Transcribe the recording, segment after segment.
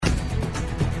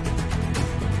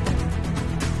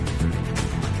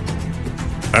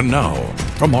And now,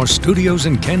 from our studios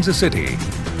in Kansas City,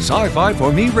 Sci-Fi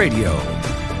for Me Radio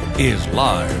is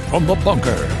live from the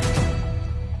bunker.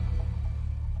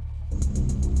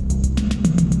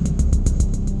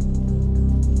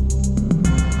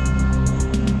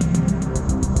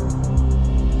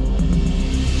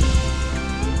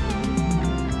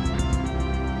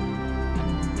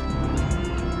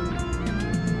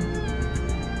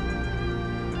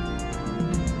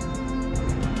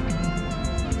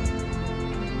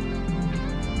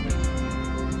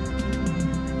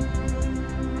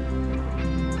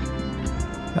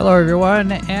 Hello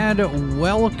everyone and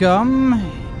welcome.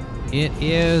 It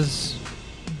is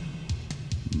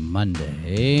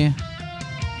Monday.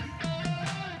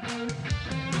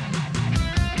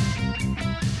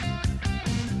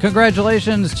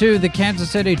 Congratulations to the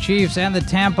Kansas City Chiefs and the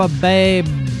Tampa Bay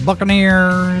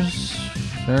Buccaneers.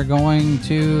 They're going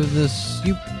to the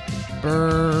superb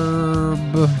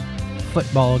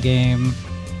football game.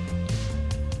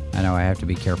 I know I have to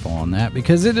be careful on that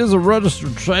because it is a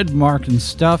registered trademark and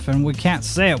stuff, and we can't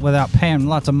say it without paying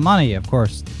lots of money, of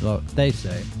course, they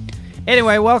say.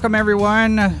 Anyway, welcome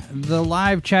everyone. The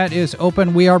live chat is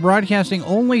open. We are broadcasting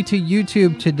only to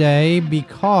YouTube today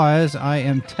because I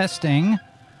am testing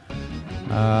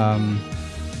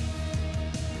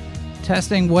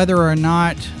whether or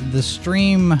not the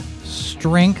stream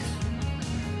strength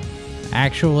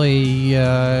actually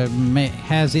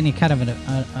has any kind of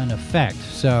an effect.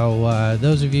 So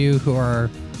those of you who are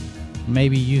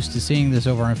maybe used to seeing this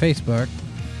over on Facebook,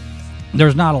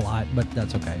 there's not a lot, but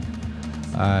that's okay.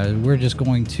 We're just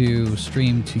going to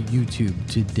stream to YouTube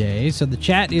today. So the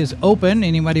chat is open.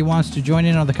 Anybody wants to join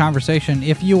in on the conversation.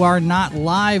 If you are not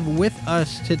live with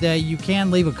us today, you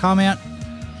can leave a comment,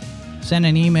 send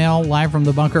an email live from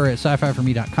the bunker at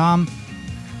sci-fi4me.com.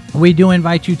 We do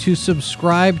invite you to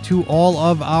subscribe to all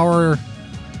of our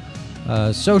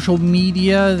social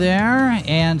media there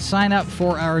and sign up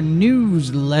for our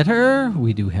newsletter.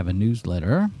 We do have a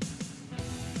newsletter.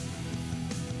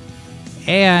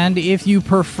 And if you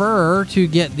prefer to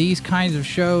get these kinds of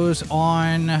shows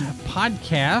on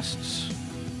podcasts,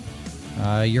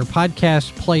 your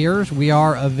podcast players, we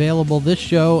are available. This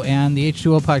show and the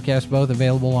H2O podcast both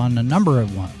available on a number of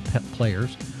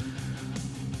players.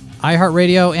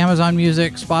 iHeartRadio, Amazon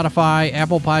Music, Spotify,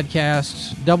 Apple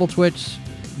Podcasts, Double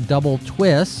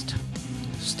Twist,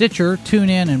 Stitcher,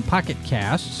 TuneIn, and Pocket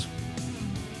Casts.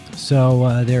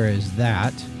 So there is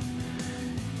that.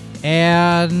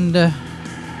 And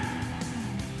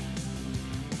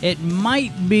it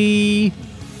might be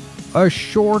a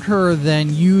shorter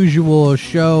than usual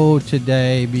show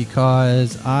today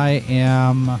because I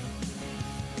am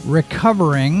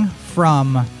recovering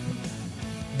from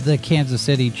the Kansas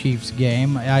City Chiefs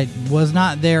game. I was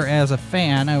not there as a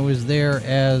fan. I was there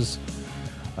as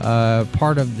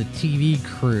part of the TV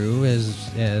crew,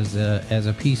 as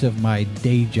a piece of my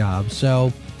day job.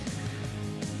 So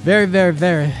very, very,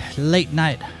 very late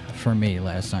night for me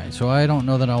last night. So I don't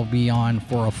know that I'll be on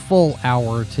for a full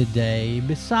hour today.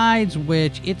 Besides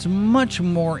which, it's much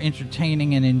more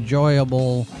entertaining and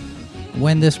enjoyable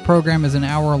when this program is an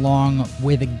hour long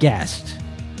with a guest.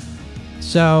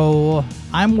 So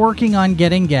I'm working on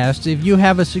getting guests. If you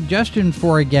have a suggestion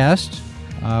for a guest,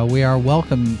 we are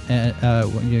welcome.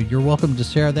 You're welcome to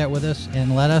share that with us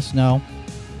and let us know.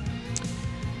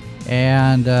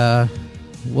 And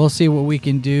we'll see what we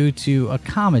can do to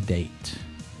accommodate.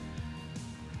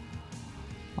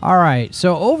 All right.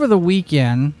 So over the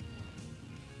weekend,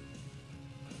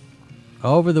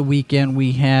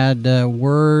 we had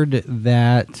word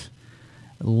that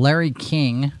Larry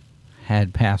King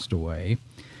had passed away,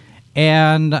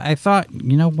 and I thought,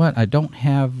 you know what? I don't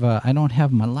have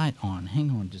my light on.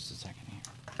 Hang on just a second here.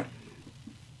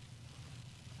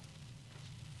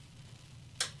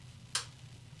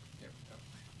 There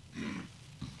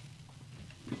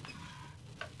we go.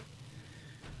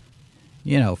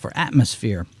 You know, for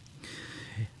atmosphere.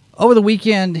 Over the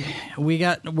weekend, we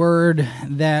got word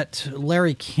that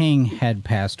Larry King had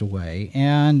passed away,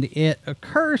 and it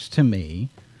occurs to me,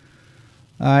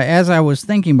 as I was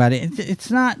thinking about it,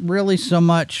 it's not really so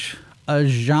much a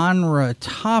genre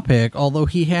topic, although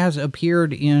he has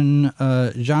appeared in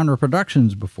genre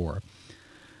productions before.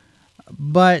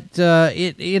 But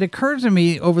it occurs to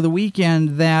me over the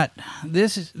weekend that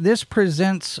this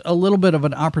presents a little bit of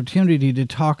an opportunity to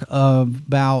talk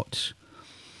about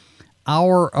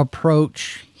our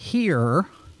approach here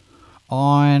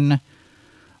on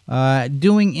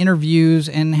doing interviews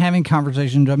and having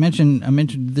conversations. I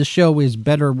mentioned this show is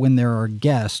better when there are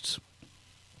guests,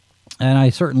 and I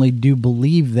certainly do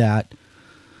believe that.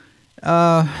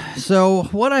 So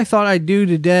what I thought I'd do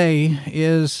today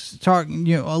is talk,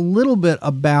 a little bit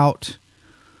about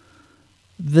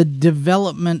the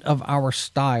development of our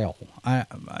style. I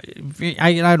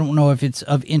don't know if it's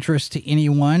of interest to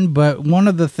anyone, but one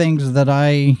of the things that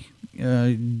I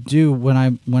do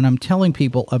when I'm telling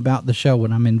people about the show,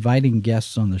 when I'm inviting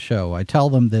guests on the show, I tell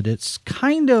them that it's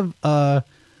kind of a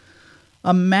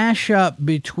mashup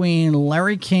between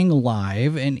Larry King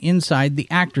Live and Inside the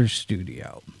Actors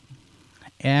Studio.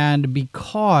 And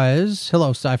because,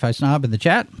 hello, Sci-Fi Snob in the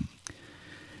chat.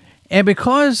 And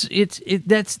because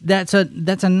that's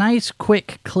a nice,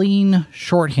 quick, clean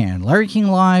shorthand. Larry King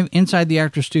Live, Inside the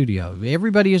Actors Studio.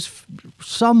 Everybody is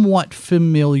somewhat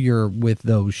familiar with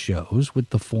those shows,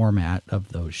 with the format of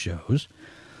those shows.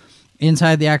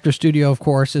 Inside the Actors Studio, of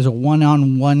course, is a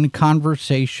one-on-one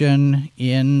conversation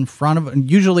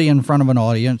usually in front of an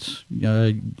audience.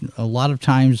 A lot of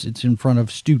times it's in front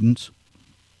of students.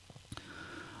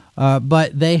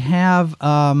 But they have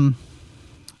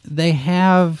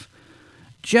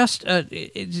just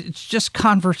it's just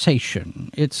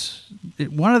conversation.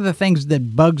 One of the things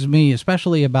that bugs me,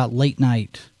 especially about late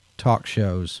night talk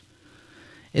shows,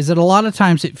 is that a lot of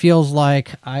times it feels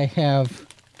like I have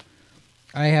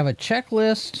a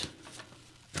checklist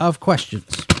of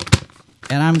questions,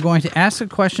 and I'm going to ask a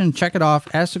question, check it off,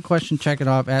 ask a question, check it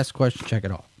off, ask a question, check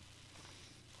it off.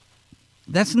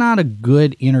 That's not a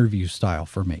good interview style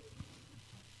for me.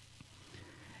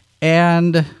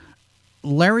 And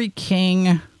Larry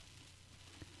King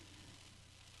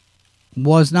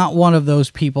was not one of those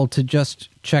people to just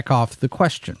check off the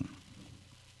question.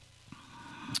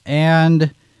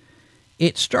 And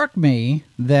it struck me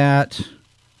that,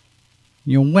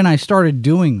 when I started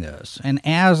doing this, and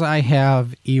as I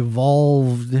have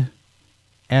evolved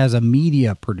as a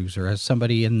media producer, as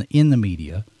somebody in the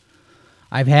media,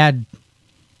 I've had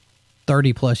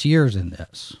 30 plus years in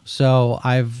this. So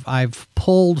I've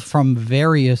pulled from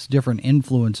various different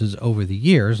influences over the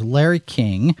years, Larry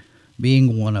King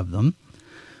being one of them,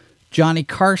 Johnny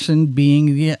Carson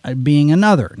being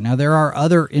another. Now there are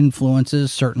other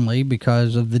influences, certainly,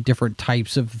 because of the different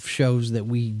types of shows that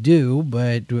we do,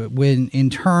 but in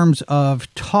terms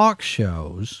of talk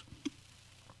shows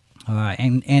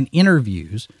and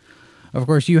interviews, of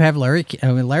course you have Larry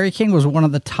King was one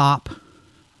of the top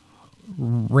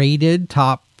rated,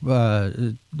 top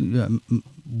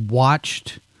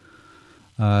watched,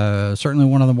 certainly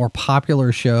one of the more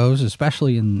popular shows,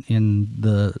 especially in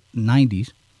the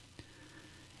 90s.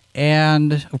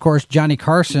 And of course Johnny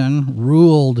Carson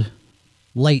ruled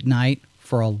late night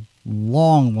for a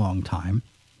long time.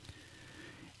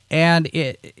 And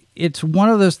it's one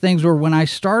of those things where when I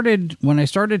started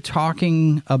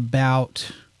talking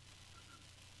about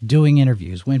doing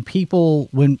interviews, when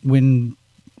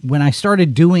I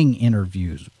started doing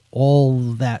interviews all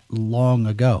that long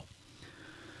ago,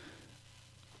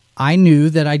 I knew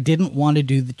that I didn't want to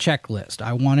do the checklist.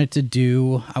 I wanted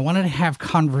to have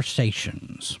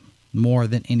conversations more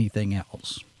than anything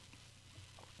else.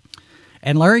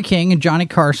 And Larry King and Johnny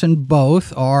Carson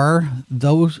both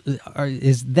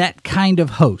is that kind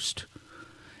of host.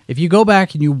 If you go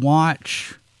back and you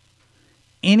watch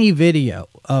any video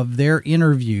of their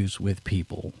interviews with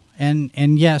people,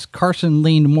 and yes, Carson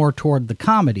leaned more toward the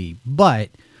comedy, but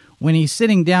when he's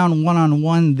sitting down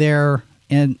one-on-one there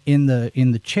in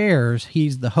the chairs,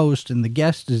 he's the host and the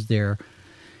guest is there,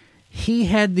 he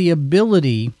had the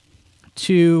ability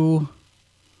to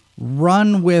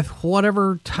run with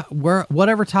whatever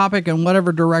topic and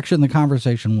whatever direction the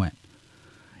conversation went.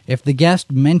 If the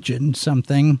guest mentioned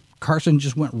something, Carson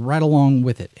just went right along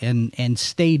with it and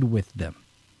stayed with them.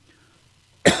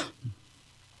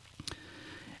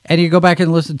 And you go back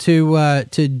and listen to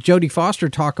Jodie Foster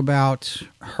talk about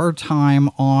her time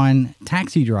on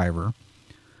Taxi Driver,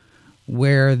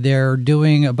 where they're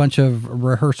doing a bunch of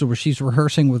rehearsal, where she's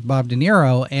rehearsing with Bob De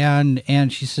Niro,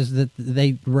 and she says that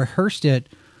they rehearsed it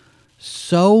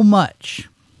so much,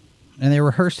 and they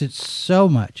rehearsed it so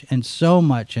much and so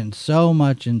much and so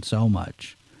much and so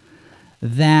much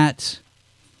that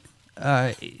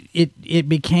it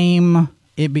became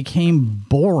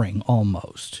boring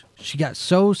almost. She got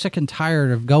so sick and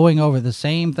tired of going over the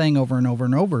same thing over and over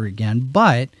and over again.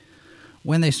 But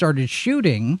when they started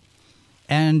shooting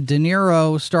and De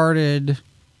Niro started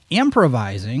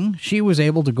improvising, she was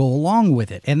able to go along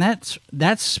with it. And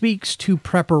that speaks to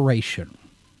preparation.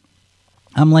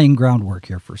 I'm laying groundwork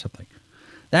here for something.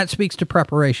 That speaks to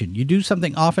preparation. You do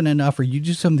something often enough, or you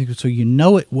do something so you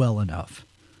know it well enough.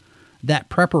 That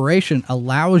preparation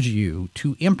allows you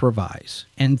to improvise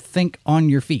and think on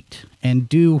your feet and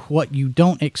do what you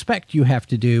don't expect you have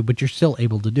to do, but you're still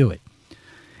able to do it.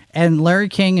 And Larry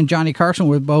King and Johnny Carson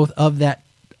were both of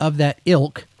that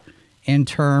ilk in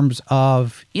terms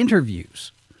of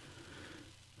interviews.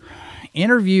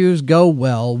 Interviews go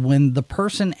well when the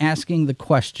person asking the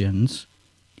questions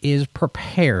is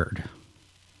prepared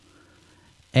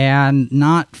and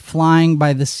not flying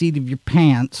by the seat of your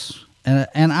pants.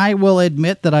 And I will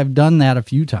admit that I've done that a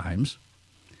few times.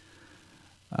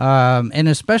 And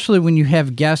especially when you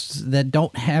have guests that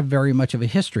don't have very much of a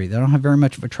history. They don't have very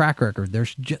much of a track record.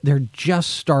 They're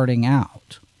just starting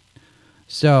out.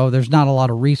 So there's not a lot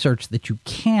of research that you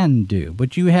can do.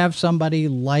 But you have somebody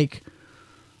like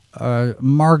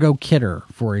Margot Kidder,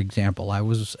 for example. I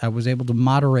was able to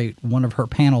moderate one of her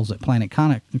panels at Planet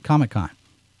Comic-Con.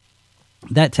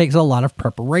 That takes a lot of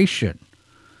preparation.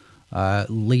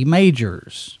 Lee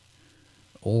Majors,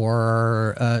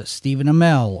 or Stephen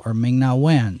Amell, or Ming-Na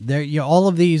Wen. All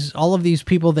of these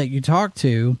people that you talk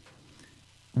to,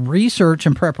 research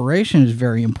and preparation is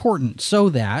very important, so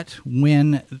that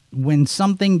when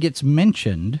something gets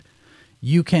mentioned,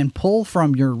 you can pull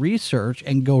from your research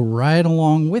and go right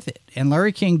along with it. And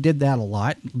Larry King did that a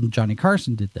lot. Johnny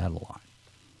Carson did that a lot.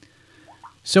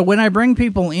 So when I bring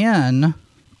people in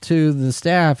to the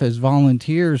staff as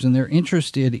volunteers and they're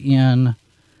interested in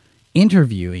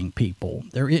interviewing people,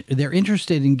 they're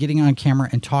interested in getting on camera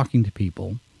and talking to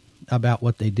people about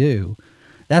what they do,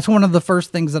 that's one of the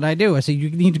first things that I do. I say,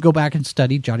 you need to go back and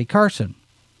study Johnny Carson.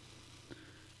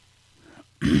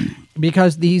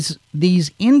 Because these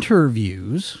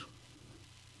interviews,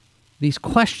 these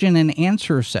question and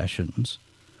answer sessions,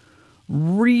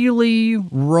 really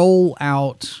roll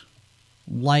out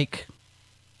like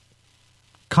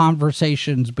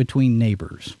conversations between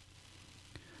neighbors.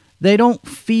 They don't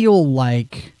feel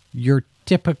like your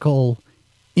typical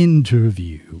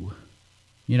interview.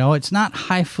 You know, it's not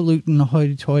highfalutin,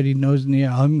 hoity-toity, nose in the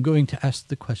air. I'm going to ask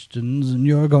the questions and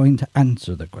you're going to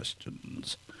answer the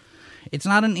questions. It's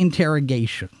not an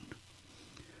interrogation.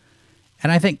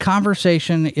 And I think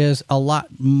conversation is a lot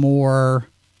more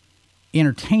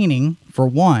entertaining, for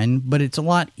one, but it's a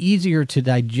lot easier to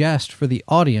digest for the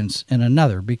audience in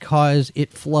another because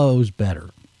it flows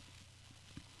better.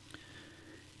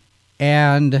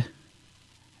 And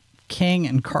King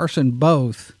and Carson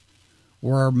both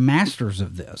were masters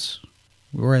of this,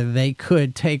 where they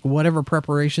could take whatever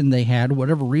preparation they had,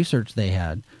 whatever research they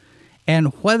had,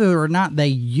 and whether or not they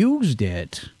used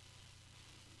it,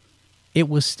 it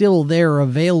was still there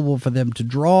available for them to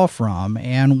draw from,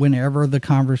 and whenever the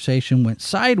conversation went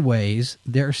sideways,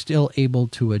 they're still able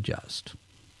to adjust.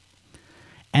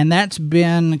 And that's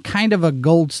been kind of a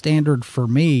gold standard for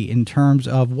me in terms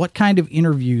of what kind of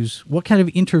interviews, what kind of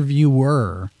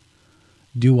interviewer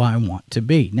do I want to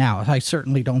be. Now, I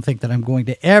certainly don't think that I'm going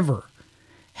to ever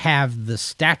have the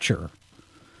stature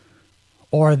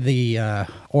or the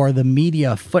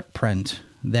media footprint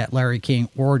that Larry King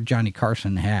or Johnny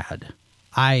Carson had.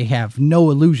 I have no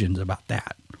illusions about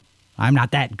that. I'm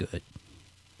not that good.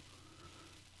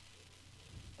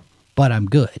 But I'm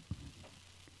good.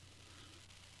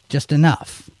 Just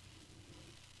enough.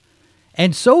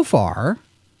 And so far,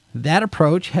 that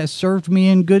approach has served me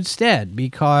in good stead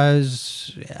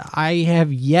because I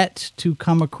have yet to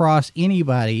come across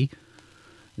anybody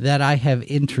that I have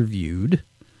interviewed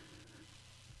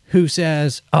who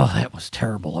says, "Oh, that was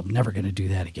terrible. I'm never going to do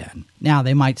that again." Now,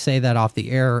 they might say that off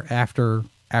the air after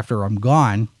I'm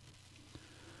gone,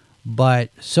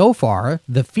 but so far,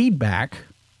 the feedback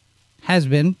has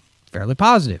been fairly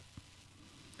positive.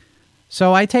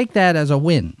 So I take that as a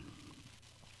win.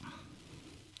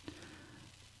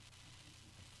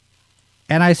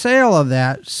 And I say all of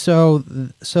that so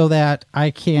that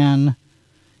I can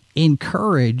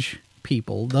encourage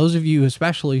people, those of you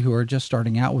especially who are just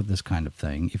starting out with this kind of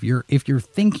thing, if you're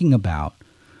thinking about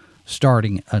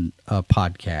starting a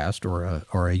podcast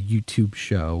or a YouTube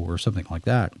show or something like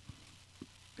that,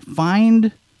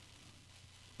 find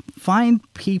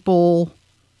people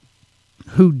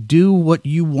who do what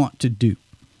you want to do.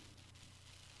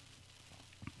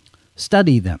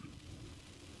 Study them.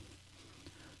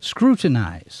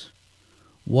 Scrutinize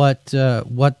what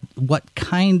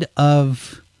kind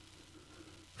of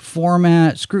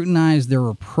format, scrutinize their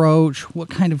approach, what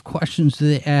kind of questions do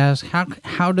they ask,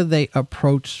 how do they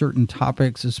approach certain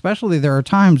topics, especially there are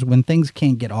times when things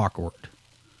can get awkward.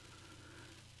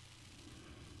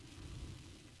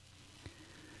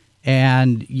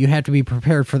 And you have to be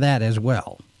prepared for that as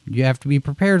well. You have to be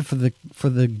prepared for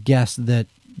the guest that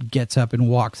gets up and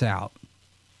walks out.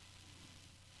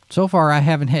 So far, I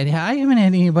haven't had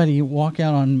anybody walk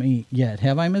out on me yet.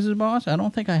 Have I, Mrs. Boss? I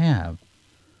don't think I have.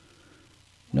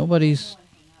 Nobody's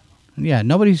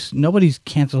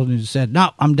canceled and said,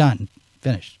 "No, I'm done.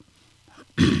 Finished."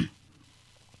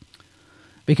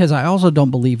 Because I also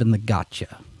don't believe in the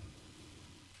gotcha.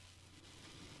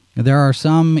 There are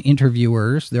some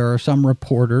interviewers, there are some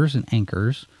reporters and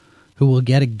anchors who will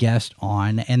get a guest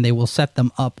on and they will set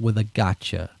them up with a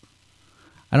gotcha.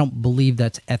 I don't believe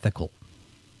that's ethical.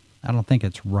 I don't think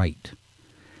it's right.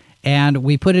 And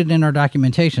we put it in our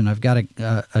documentation. I've got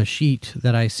a sheet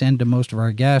that I send to most of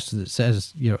our guests that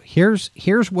says, you know,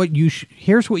 here's what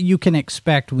you can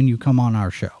expect when you come on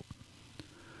our show.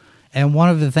 And one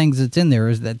of the things that's in there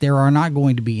is that there are not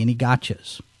going to be any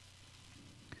gotchas.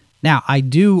 Now, I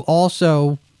do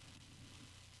also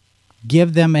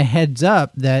give them a heads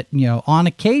up that, you know, on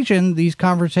occasion, these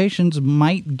conversations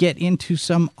might get into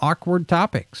some awkward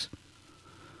topics.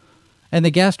 And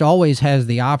the guest always has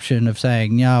the option of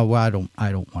saying, "No, well,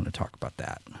 I don't want to talk about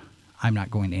that. I'm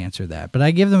not going to answer that." But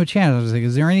I give them a chance. I was like,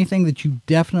 is there anything that you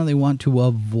definitely want to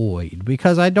avoid?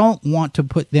 Because I don't want to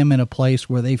put them in a place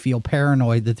where they feel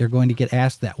paranoid that they're going to get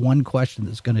asked that one question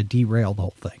that's going to derail the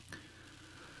whole thing.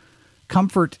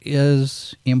 Comfort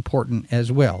is important as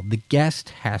well. The guest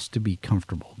has to be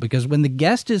comfortable, because when the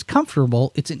guest is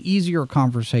comfortable, it's an easier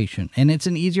conversation, and it's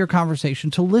an easier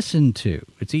conversation to listen to.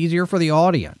 It's easier for the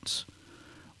audience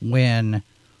when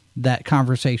that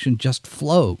conversation just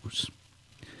flows.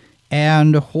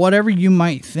 And whatever you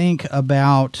might think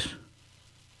about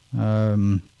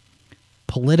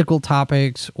political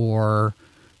topics or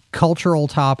cultural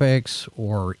topics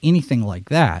or anything like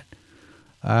that,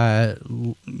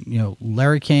 you know,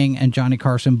 Larry King and Johnny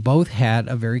Carson both had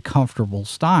a very comfortable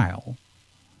style.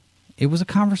 It was a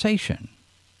conversation.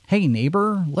 Hey,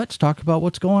 neighbor, let's talk about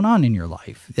what's going on in your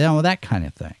life. You know, that kind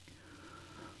of thing.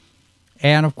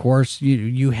 And, of course,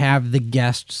 you have the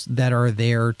guests that are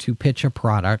there to pitch a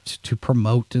product, to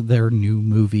promote their new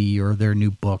movie or their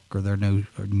new book or their new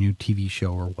TV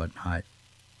show or whatnot.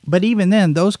 But even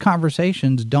then, those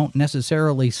conversations don't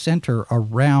necessarily center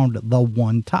around the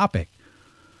one topic.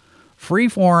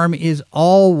 Freeform is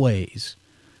always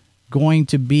going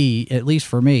to be, at least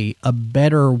for me, a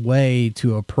better way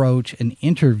to approach an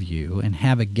interview and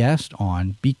have a guest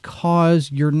on,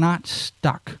 because you're not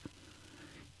stuck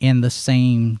in the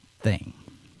same thing.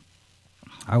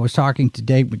 I was talking to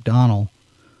Dave McDonnell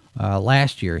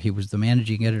last year. He was the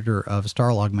managing editor of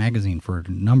Starlog magazine for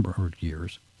a number of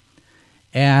years.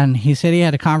 And he said he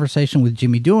had a conversation with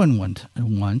Jimmy Doohan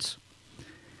once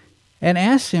and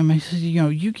asked him, he says, you know,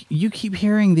 you keep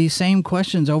hearing these same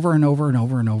questions over and over and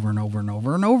over and over and over and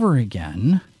over and over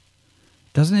again.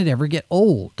 Doesn't it ever get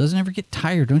old? Doesn't it ever get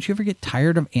tired? Don't you ever get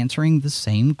tired of answering the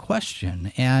same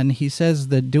question? And he says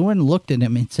that Doohan looked at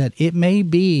him and said, it may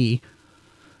be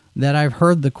that I've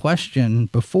heard the question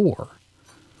before,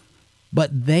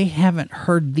 but they haven't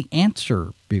heard the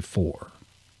answer before.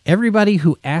 Everybody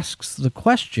who asks the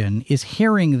question is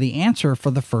hearing the answer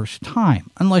for the first time,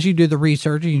 unless you do the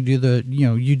research and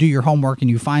you do your homework and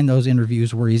you find those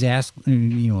interviews where he's answered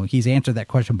that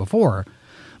question before.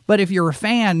 But if you're a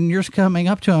fan and you're coming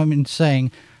up to him and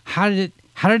saying, how did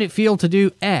it feel to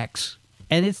do X?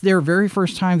 And it's their very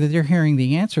first time that they're hearing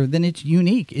the answer, then it's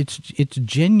unique. It's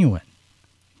genuine.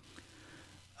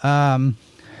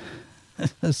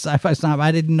 Sci-Fi Snob,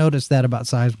 I didn't notice that about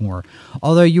Sizemore.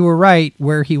 Although you were right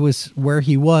where he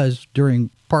was during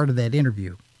part of that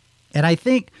interview. And I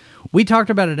think we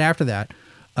talked about it after that.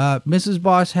 Mrs.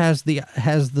 Boss has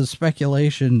the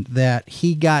speculation that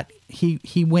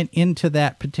he went into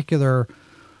that particular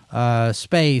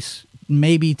space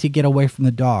maybe to get away from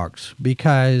the dogs,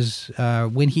 because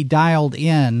when he dialed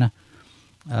in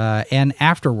and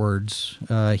afterwards,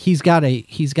 he's got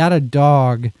a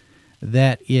dog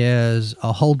that is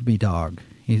a hold me dog.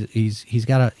 He's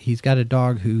got a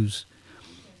dog who's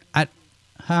very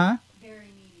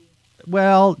needy.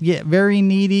 Well, yeah, very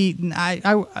needy.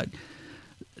 I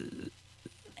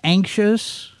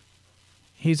anxious.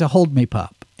 He's a hold me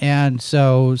pup. And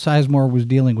so Sizemore was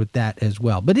dealing with that as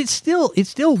well. But it still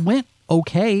went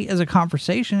okay as a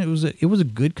conversation. It was a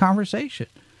good conversation.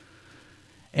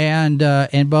 And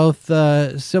both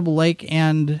Sybil Lake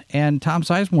and Tom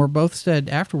Sizemore both said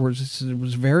afterwards it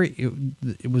was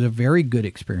a very good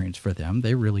experience for them.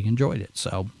 They really enjoyed it.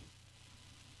 So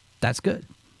that's good.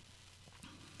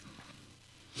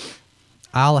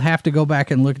 I'll have to go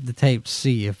back and look at the tape to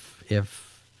see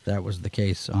if that was the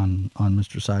case on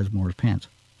Mr. Sizemore's pants.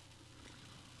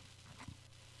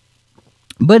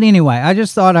 But anyway, I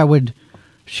just thought I would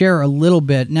share a little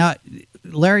bit. Now,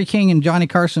 Larry King and Johnny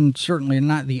Carson certainly are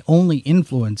not the only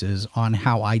influences on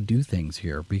how I do things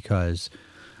here, because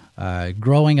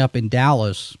growing up in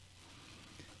Dallas,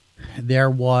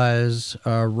 there was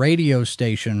a radio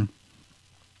station,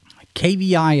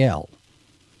 KVIL.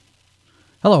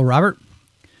 Hello, Robert.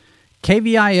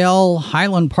 KVIL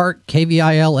Highland Park,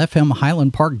 KVIL FM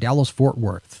Highland Park, Dallas, Fort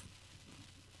Worth.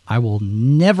 I will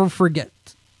never forget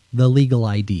the legal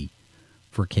ID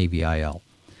for KVIL.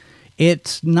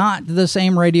 It's not the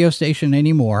same radio station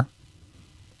anymore,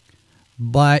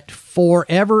 but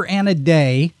forever and a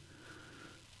day,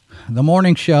 the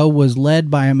morning show was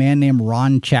led by a man named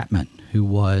Ron Chapman, who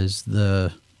was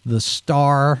the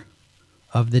star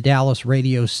of the Dallas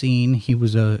radio scene. He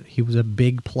was a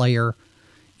big player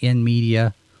in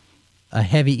media, a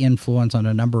heavy influence on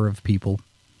a number of people.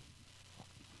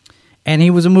 And he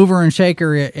was a mover and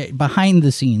shaker behind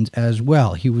the scenes as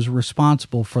well. He was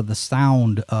responsible for the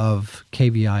sound of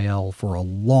KVIL for a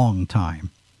long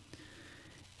time.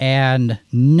 And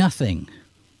nothing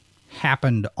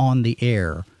happened on the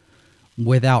air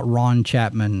without Ron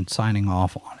Chapman signing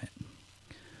off on it.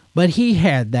 But he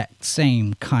had that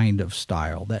same kind of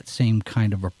style, that same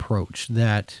kind of approach,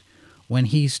 that when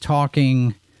he's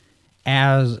talking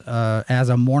as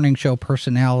a morning show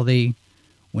personality,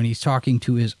 when he's talking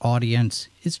to his audience,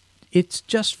 it's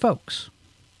just folks.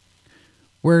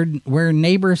 We're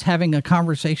neighbors having a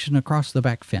conversation across the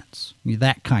back fence,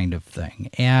 that kind of thing.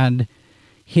 And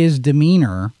his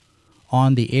demeanor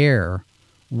on the air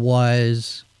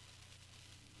was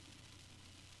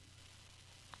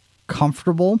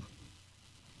comfortable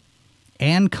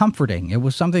and comforting. It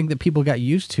was something that people got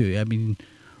used to. I mean,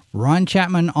 Ron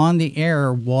Chapman on the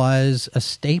air was a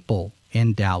staple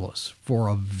in Dallas for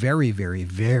a very, very,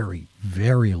 very,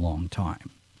 very long time.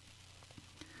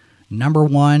 Number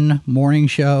one morning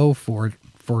show for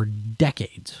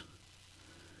decades.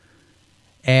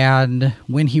 And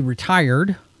when he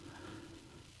retired,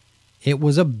 it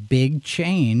was a big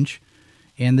change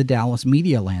in the Dallas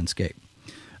media landscape.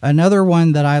 Another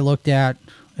one that I looked at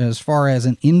as far as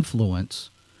an influence,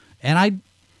 and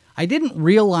I didn't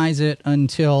realize it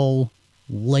until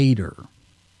later,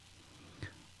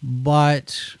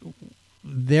 but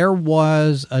there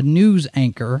was a news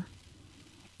anchor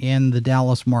in the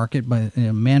Dallas market by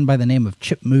a man by the name of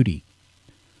Chip Moody,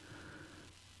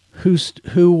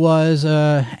 who was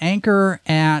an anchor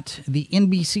at the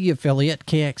NBC affiliate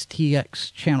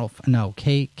KXAS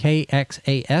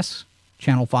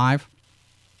Channel 5.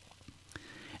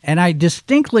 And I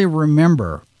distinctly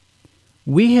remember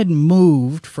we had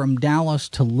moved from Dallas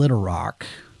to Little Rock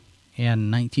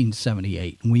in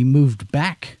 1978. And we moved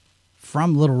back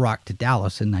from Little Rock to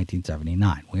Dallas in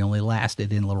 1979. We only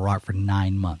lasted in Little Rock for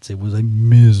 9 months. It was a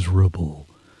miserable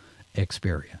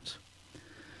experience.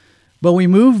 But we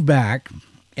moved back,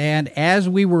 and as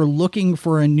we were looking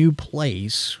for a new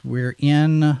place, we were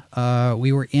in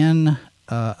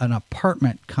an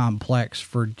apartment complex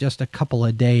for just a couple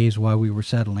of days while we were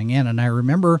settling in. And I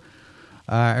remember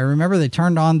they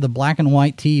turned on the black and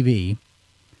white TV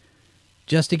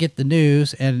just to get the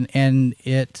news, and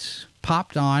it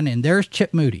popped on, and there's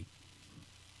Chip Moody.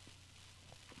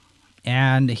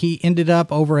 And he ended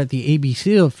up over at the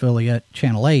ABC affiliate,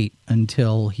 Channel 8,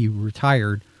 until he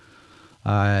retired.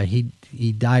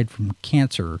 He died from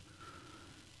cancer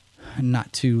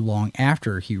not too long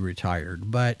after he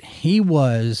retired, but he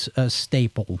was a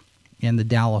staple in the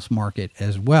Dallas market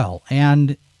as well.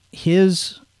 And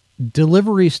his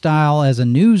delivery style as a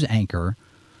news anchor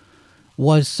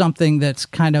was something that's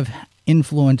kind of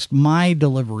influenced my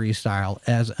delivery style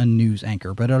as a news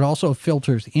anchor, but it also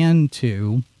filters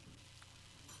into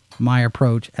my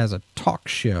approach as a talk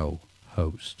show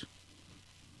host.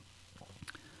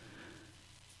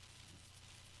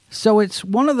 So it's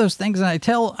one of those things, and I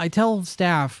tell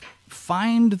staff,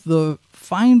 find the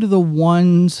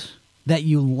ones that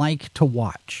you like to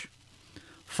watch.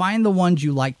 Find the ones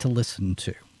you like to listen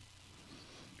to.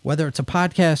 Whether it's a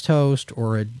podcast host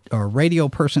or a radio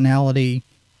personality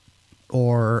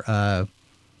or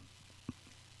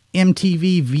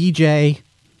MTV VJ,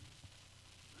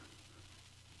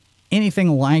 anything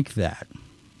like that.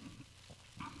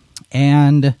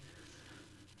 And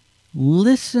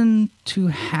listen to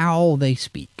how they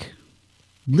speak.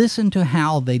 Listen to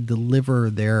how they deliver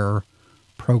their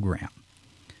program.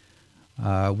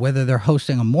 Whether they're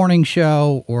hosting a morning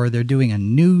show or they're doing a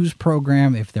news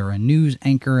program, if they're a news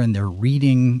anchor and they're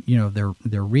reading,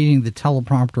 they're reading the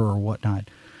teleprompter or whatnot,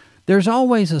 there's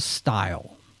always a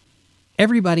style.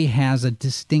 Everybody has a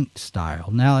distinct style.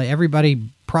 Now, everybody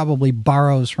probably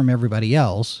borrows from everybody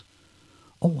else.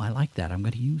 Oh, I like that. I'm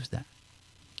going to use that.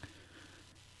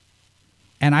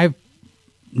 And I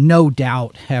no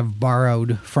doubt have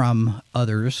borrowed from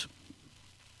others.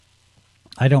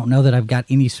 I don't know that I've got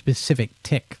any specific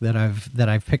tick that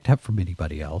I've picked up from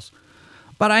anybody else,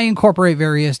 but I incorporate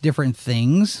various different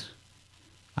things.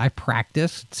 I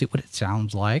practice, see what it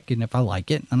sounds like, and if I like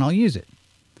it, then I'll use it.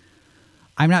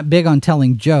 I'm not big on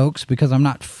telling jokes because I'm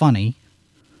not funny.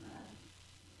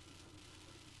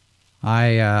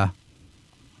 I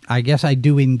guess I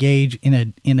do engage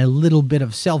in a little bit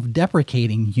of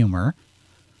self-deprecating humor.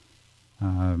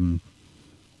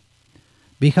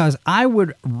 Because I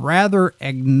would rather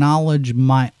acknowledge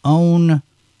my own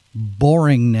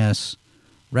boringness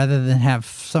rather than have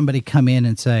somebody come in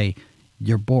and say,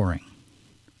 "You're boring."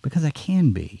 Because I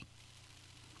can be.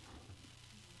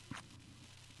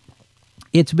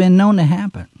 It's been known to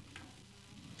happen.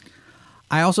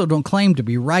 I also don't claim to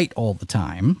be right all the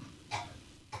time.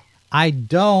 I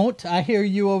don't. I hear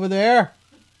you over there.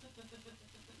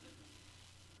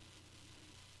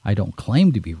 I don't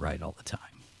claim to be right all the time.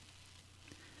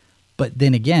 But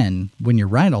then again, when you're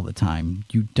right all the time,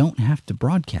 you don't have to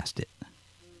broadcast it.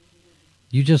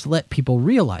 You just let people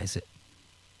realize it.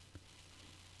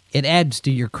 It adds to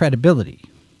your credibility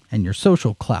and your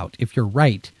social clout if you're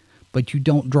right, but you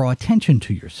don't draw attention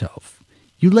to yourself.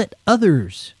 You let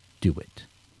others do it.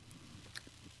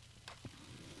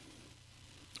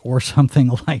 Or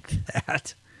something like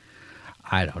that.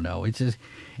 I don't know. It's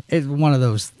one of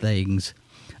those things.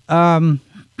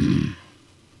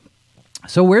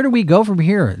 So where do we go from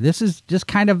here? This is just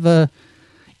kind of a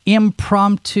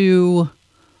impromptu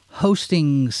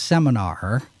hosting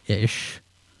seminar-ish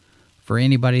for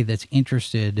anybody that's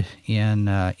interested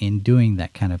in doing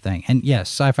that kind of thing. And yes,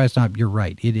 Sci-Fi Snob, you're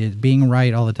right. It is being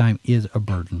right all the time is a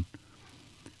burden.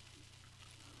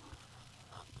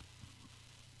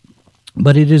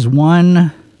 But it is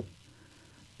one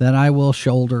that I will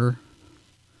shoulder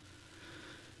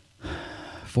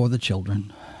for the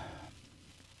children.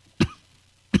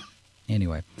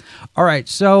 Anyway. All right.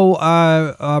 So,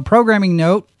 programming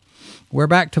note. We're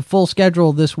back to full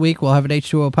schedule this week. We'll have an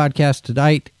H2O podcast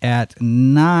tonight at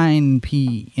 9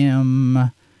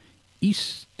 p.m.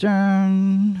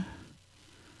 Eastern,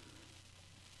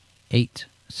 8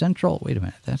 Central. Wait a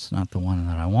minute. That's not the one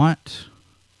that I want.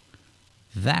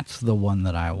 That's the one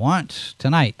that I want.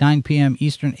 Tonight, 9 p.m.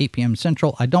 Eastern, 8 p.m.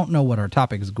 Central. I don't know what our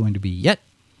topic is going to be yet.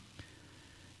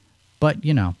 But,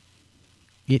 you know,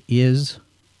 it is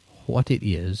what it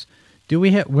is. Do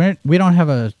we have? We don't have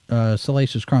a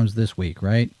Salacious Crumbs this week,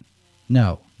 right?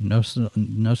 No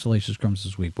Salacious Crumbs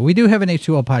this week. But we do have an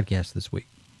H2O podcast this week.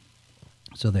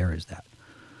 So there is that.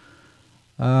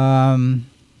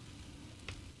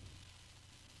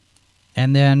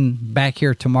 And then back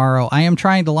here tomorrow. I am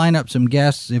trying to line up some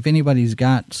guests. If anybody's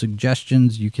got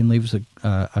suggestions, you can leave us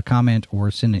a comment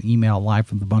or send an email live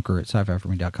from the bunker at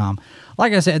sci-fi4me.com.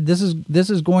 Like I said, this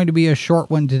is going to be a short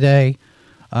one today,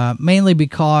 mainly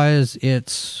because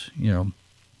it's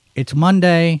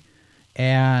Monday,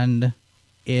 and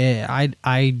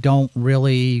I don't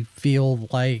really feel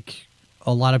like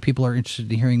a lot of people are interested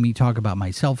in hearing me talk about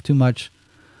myself too much.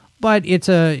 But it's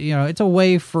a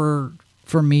way for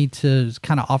me to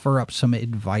kind of offer up some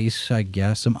advice, I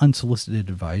guess, some unsolicited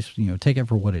advice. Take it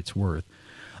for what it's worth.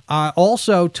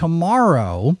 Also,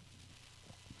 tomorrow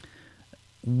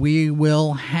we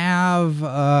will have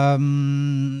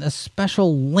a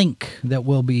special link that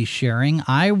we'll be sharing.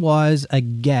 I was a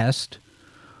guest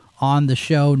on the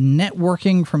show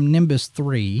Networking from Nimbus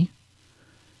 3.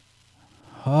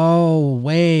 Oh,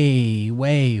 way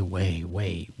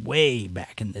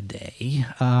back in the day.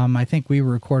 I think we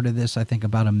recorded this,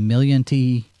 about a million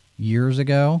years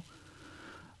ago.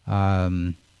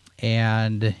 And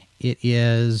it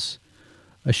is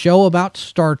a show about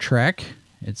Star Trek.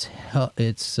 It's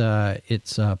a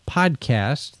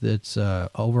podcast that's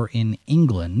over in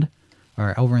England,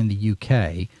 or over in the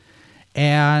UK.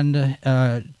 And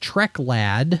Trek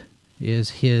Lad is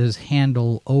his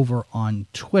handle over on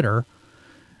Twitter.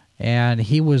 And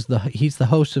he's the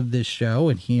host of this show,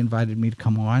 and he invited me to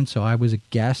come on, so I was a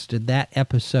guest. And that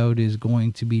episode is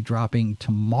going to be dropping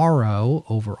tomorrow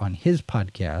over on his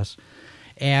podcast.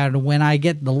 And when I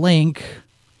get the link,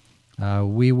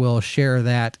 we will share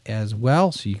that as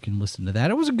well, so you can listen to that.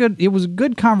 It was a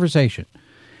good conversation,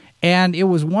 and it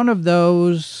was one of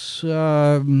those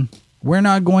we're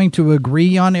not going to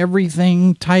agree on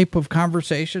everything type of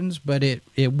conversations, but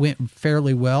it went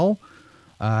fairly well.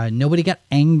 Nobody got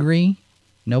angry.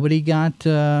 Nobody got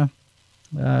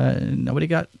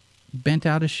bent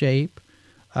out of shape.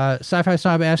 Sci-Fi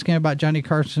Snob asking about Johnny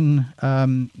Carson.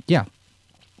 I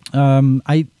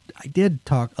did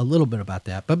talk a little bit about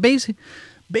that, but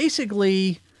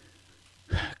basically,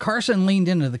 Carson leaned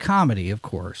into the comedy, of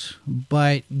course.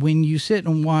 But when you sit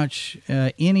and watch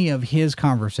any of his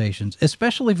conversations,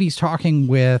 especially if he's talking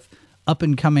with up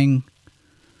and coming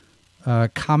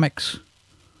comics,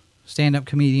 stand-up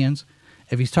comedians,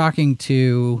 if he's talking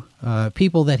to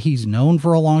people that he's known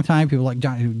for a long time, people like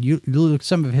John, you look at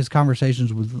some of his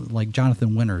conversations with like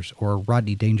Jonathan Winters or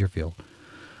Rodney Dangerfield,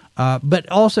 but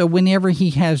also whenever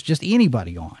he has just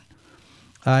anybody on,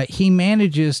 he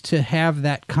manages to have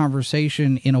that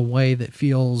conversation in a way that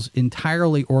feels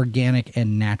entirely organic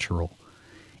and natural.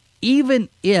 Even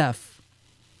if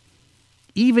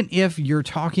you're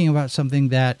talking about something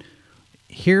that,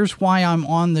 here's why I'm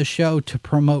on the show to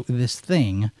promote this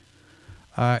thing,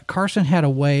 Carson had a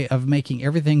way of making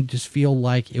everything just feel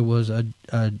like it was a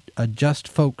just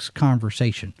folks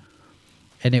conversation.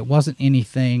 And it wasn't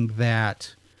anything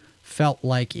that felt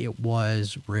like it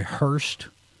was rehearsed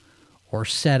or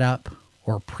set up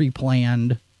or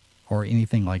pre-planned or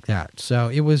anything like that. So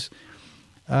it was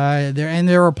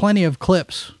there are plenty of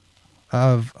clips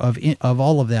of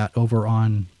all of that over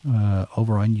on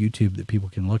YouTube that people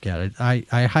can look at. I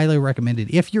highly recommend it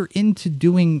if you're into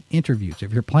doing interviews,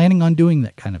 if you're planning on doing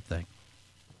that kind of thing.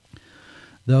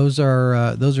 Those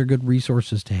are good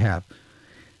resources to have.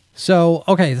 So,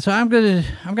 okay, so I'm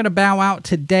gonna bow out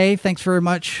today. Thanks very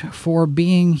much for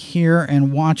being here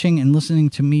and watching and listening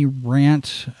to me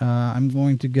rant. I'm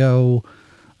going to go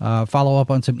follow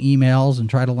up on some emails and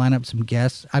try to line up some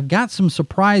guests. I've got some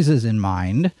surprises in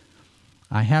mind.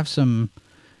 I have some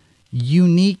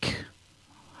unique,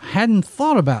 hadn't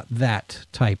thought about that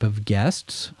type of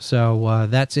guests, so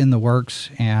that's in the works,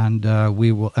 and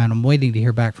and I'm waiting to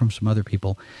hear back from some other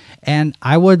people. And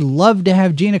I would love to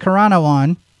have Gina Carano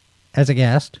on as a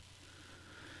guest.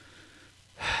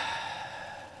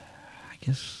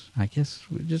 I guess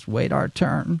we just wait our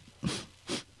turn.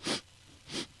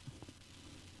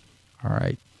 All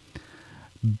right.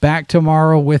 Back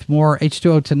tomorrow with more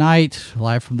H2O Tonight,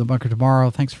 live from the bunker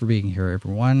tomorrow. Thanks for being here,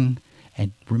 everyone.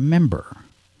 And remember,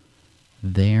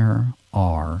 there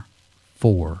are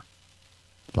 4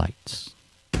 lights.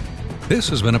 This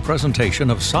has been a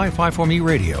presentation of Sci-Fi for Me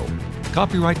Radio.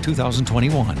 Copyright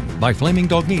 2021 by Flaming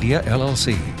Dog Media,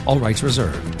 LLC. All rights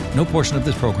reserved. No portion of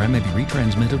this program may be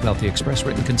retransmitted without the express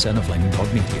written consent of Flaming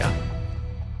Dog Media.